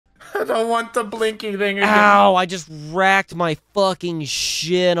I don't want the blinky thing again. Ow! I just racked my fucking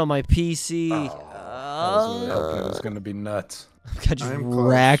shin on my PC. Oh, I was really hoping it was gonna be nuts. I just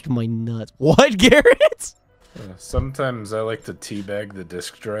racked my nuts. What, Garrett? Sometimes I like to teabag the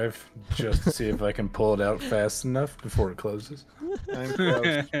disk drive just to see if I can pull it out fast enough before it closes. I'm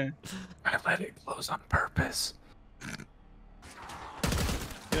close. I let it close on purpose.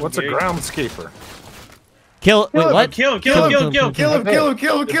 What's a groundskeeper? Kill. Wait, what? Kill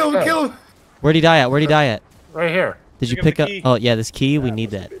him. Where'd he die at? Where'd he die at? Right here. Did you pick up? Oh yeah, this key. We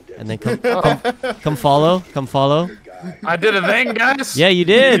need that. And then come follow. Come follow. I did a thing, guys. Yeah, you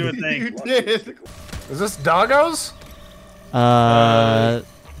did. You did. Is this doggos? Gonna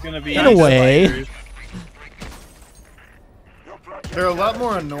be in a way. spiders. They're a lot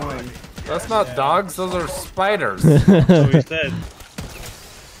more annoying. That's not dogs. Those are spiders. That's what we said.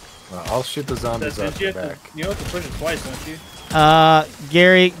 Well, I'll shoot the zombies Since off you the have back. to, you have to push it twice, don't you?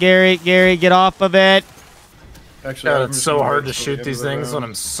 Gary, get off of it. Actually, God, I'm it's just so gonna hard wait to till shoot the these end of the things when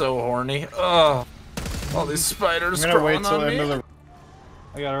round. I'm so horny. Oh, all these spiders I'm gonna wait crawling till on the end me. of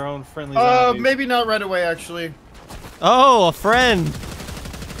I got our own friendly the. zombies. Maybe not right away. Actually, Oh, a friend.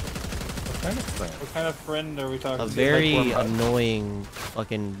 What kind of thing? What kind of friend are we talking A about? very Like we're- annoying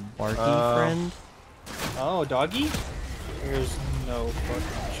fucking barky friend. Oh, doggy? There's no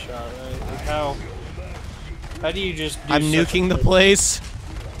fucking shot, right? Like how do you just do I'm such nuking a the place.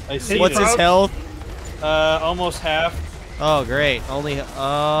 I see What's this. his health? Almost half. Oh, great. Only, Ow,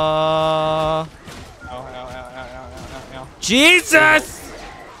 ow, ow, ow, ow, ow, ow. Jesus!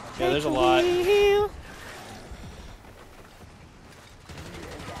 Yeah, there's a lot.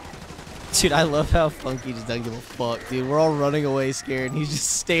 Dude, I love how Funky just doesn't give a fuck, dude. We're all running away scared, and he's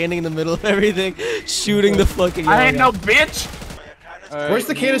just standing in the middle of everything, shooting the fucking I ain't no guy. bitch. where's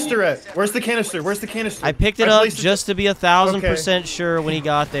the canister at? Where's the canister? Where's the canister? I picked it up placed just to be 1000% sure when he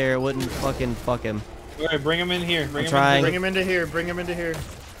got there it wouldn't fucking fuck him. Alright, bring him in here. Bring him trying. in Bring him into here. Bring him into here.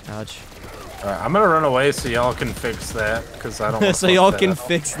 Ouch. Alright, I'm gonna run away so y'all can fix that, because I don't wanna So fuck y'all that can up.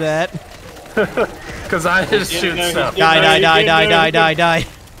 fix that. Because I just shoot there, stuff. Die.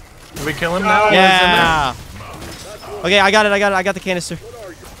 Can we kill him now? Yeah. Okay, I got it. I got the canister.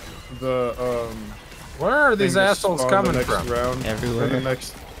 The Where are these thing to assholes spawn coming the next from? round. Everywhere. The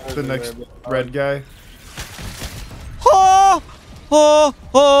next red guy.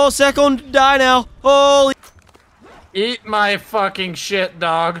 Oh, second die now. Holy. Eat my fucking shit,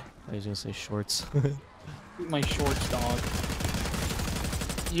 dog. I was gonna say shorts. Eat my shorts, dog.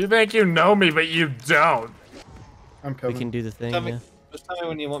 You think you know me, but you don't. I'm We coming. can do the thing, Tell me, yeah. just tell me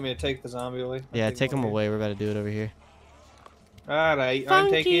when you want me to take the zombie away. Yeah, take him away. We're about to do it over here. Alright, I'm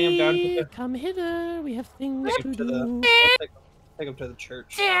taking him down to the... Come hither. We have things Take to him to do. the... Take him to the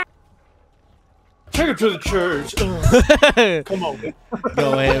church. Take him to the church. Come on.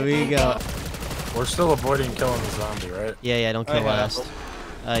 Go away. We go. We're still avoiding killing the zombie, right? Yeah, don't I kill have. last.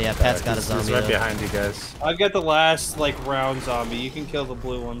 Yeah, Pat's got a He's zombie. right though. behind you guys. I've got the last, like, round zombie. You can kill the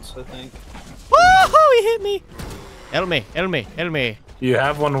blue ones, I think. Woohoo! He hit me. Help me. You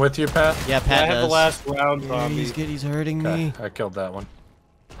have one with you, Pat? Yeah, I Pat have does. the last round Yeah, zombie. he's hurting Okay, me. I killed that one.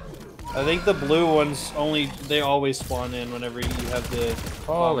 I think the blue ones they always spawn in whenever you have the...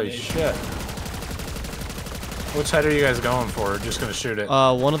 Holy abomination. shit. Which head are you guys going for? Just gonna shoot it.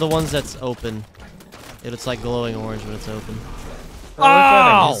 One of the ones that's open. It's like glowing orange when it's open. Oh, look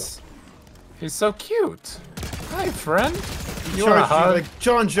at him. Ow! He's so cute. Hi, friend. He You want a charged you hug? like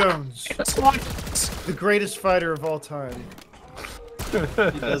John Jones, Just one. the greatest fighter of all time. He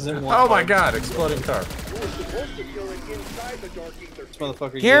doesn't want Oh my hugs. god, exploding car. This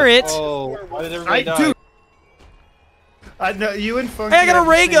motherfucker Garrett! Oh, why did everybody die? Dude, I know you and Funky. Hey, I got have a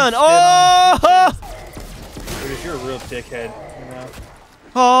the ray same gun! skin on. Oh! Dude, you're a real dickhead. You know?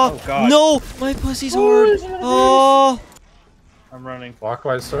 Oh, God. no! My pussy's hard. Oh! I'm running.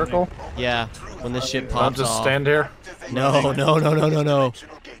 Clockwise circle. Yeah, when this shit I'll pops just off. stand here. No.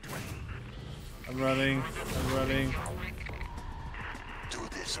 I'm running.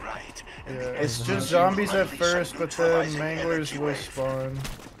 Yeah, it's just zombies at first, but then manglers will spawn.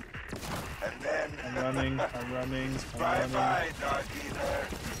 I'm running.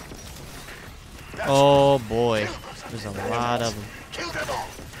 Oh boy, there's a lot of them.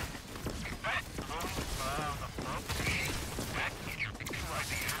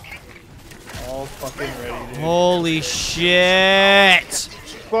 All fucking ready, dude. Holy shit!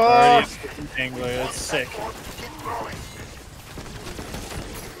 Fuck! Already angler. That's sick.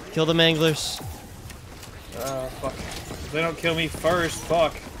 Kill the manglers. Fuck. If they don't kill me first,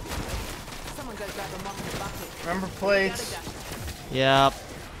 fuck. Remember plates? Yep.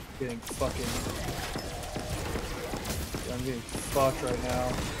 I'm getting fucked right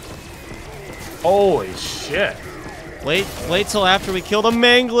now. Holy shit. Wait till after we kill the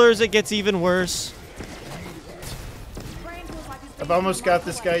manglers, it gets even worse. I've almost got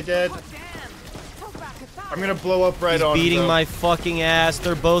this guy dead. I'm gonna blow up right on him. Beating my fucking ass.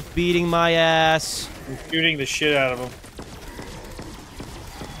 They're both beating my ass. I'm shooting the shit out of him.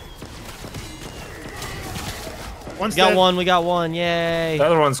 One's We got dead. one. We got one. Yay. The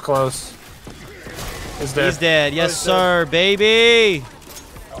other one's close. He's dead. He's dead. Yes, He's sir, baby.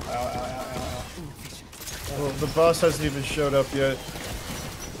 Well, the boss hasn't even showed up yet.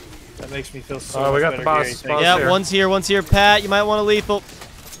 That makes me feel so Oh, much we got better, the boss. Gary. Thank Boss you. Yeah, here. one's here. One's here. Pat, you might want to lethal.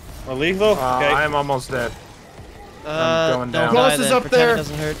 Oh, lethal? Okay. I am almost dead. I'm going don't down. die Boss is then. up Pretend there. It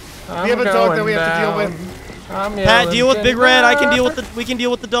doesn't hurt. We have a dog that we have to deal with. Pat, deal with Big Red. I can deal with the. We can deal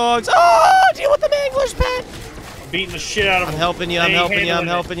with the dogs. Oh, deal with the manglers, Pat. I'm beating the shit out of I'm him. helping you. I'm They helping you. I'm handling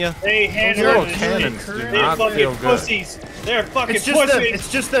helping you. They handle Little it. cannons do They're not fucking feel good. pussies. They're fucking It's just them. pussies.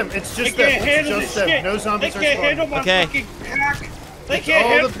 It's just them. It's They just them. can't handle It's this just them. shit. No zombies They are can't handle spawning. my Okay. fucking pack. They It's can't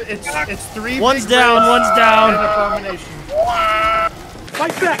all handle the. pack. It's three. One's big down, reds one's and down. an abomination.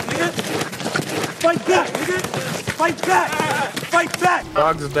 Fight back, nigga! Fight back, nigga! Fight back! Fight back!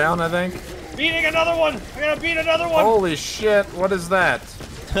 Dog's down, I think. Beating another one. I gotta beat another one. Holy shit, what is that?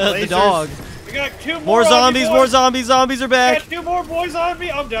 The Lasers. dog. We got two more. More on me, zombies. boys. More zombies. Zombies are I back. got two more boys on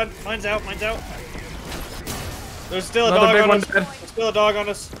me. I'm done. Mine's out. Mine's out. There's still a Another dog big on one us. dead. There's still a dog on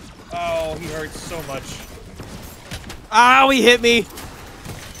us. Oh, he hurts so much. Ow, he hit me.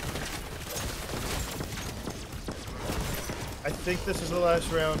 I think this is the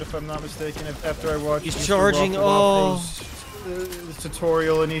last round, if I'm not mistaken. After I watch. He's Mr. charging, Waffle Waffle's,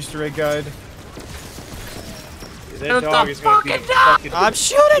 tutorial and Easter egg guide. That dog is gonna be fucking. I'm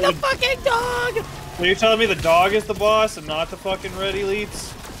shooting the fucking dog. So you're telling me the dog is the boss and not the fucking red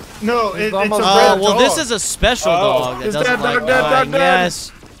elites? No, He's it's a almost- red Oh, well, dog. this is a special Oh. dog that Is doesn't that like dog dead, dying. dog dead?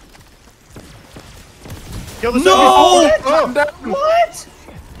 Yes. Kill the No! zombie. Oh, What?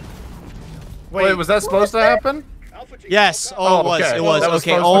 Wait, was that supposed to happen? Yes. Oh, Oh, it was. okay. It was. That was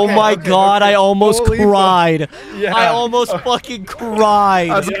Okay. supposed- Oh okay, my okay, God! okay. I almost Holy cried. Yeah. I almost fucking I cried.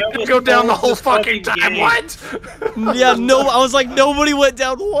 was Yeah, gonna that was go down the almost whole a fucking fucking time. game. What? Yeah. No. I was like, nobody went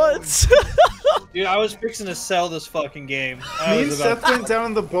down once. Dude, I was fixing to sell this fucking game. I me and was Seth about went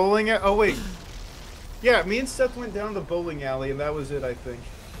down the bowling alley. Oh, wait. Yeah, me and Seth went down the bowling alley, and that was it, I think.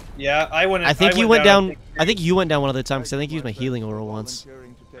 Yeah, I went. I think you went down. down. I think you went down one other time because I think you used my healing aura once.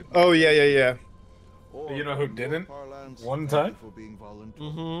 Oh, yeah. You know who didn't? One time?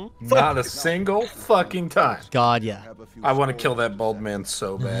 Mm-hmm. Not a single fucking time. God, yeah. I want to kill that bald man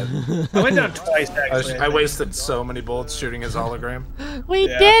so bad. I went down twice actually. I wasted so many bullets shooting his hologram. We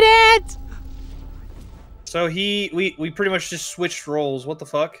Yeah. did it. So we pretty much just switched roles. What the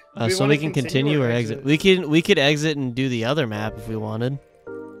fuck? Do we So wanna we can continue continue or or exit. exit? We could exit and do the other map if we wanted.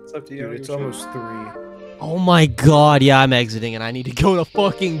 It's up to you. Dude, it's almost 3. Oh my God, yeah, I'm exiting and I need to go to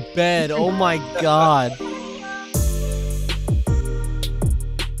fucking bed. Oh my God.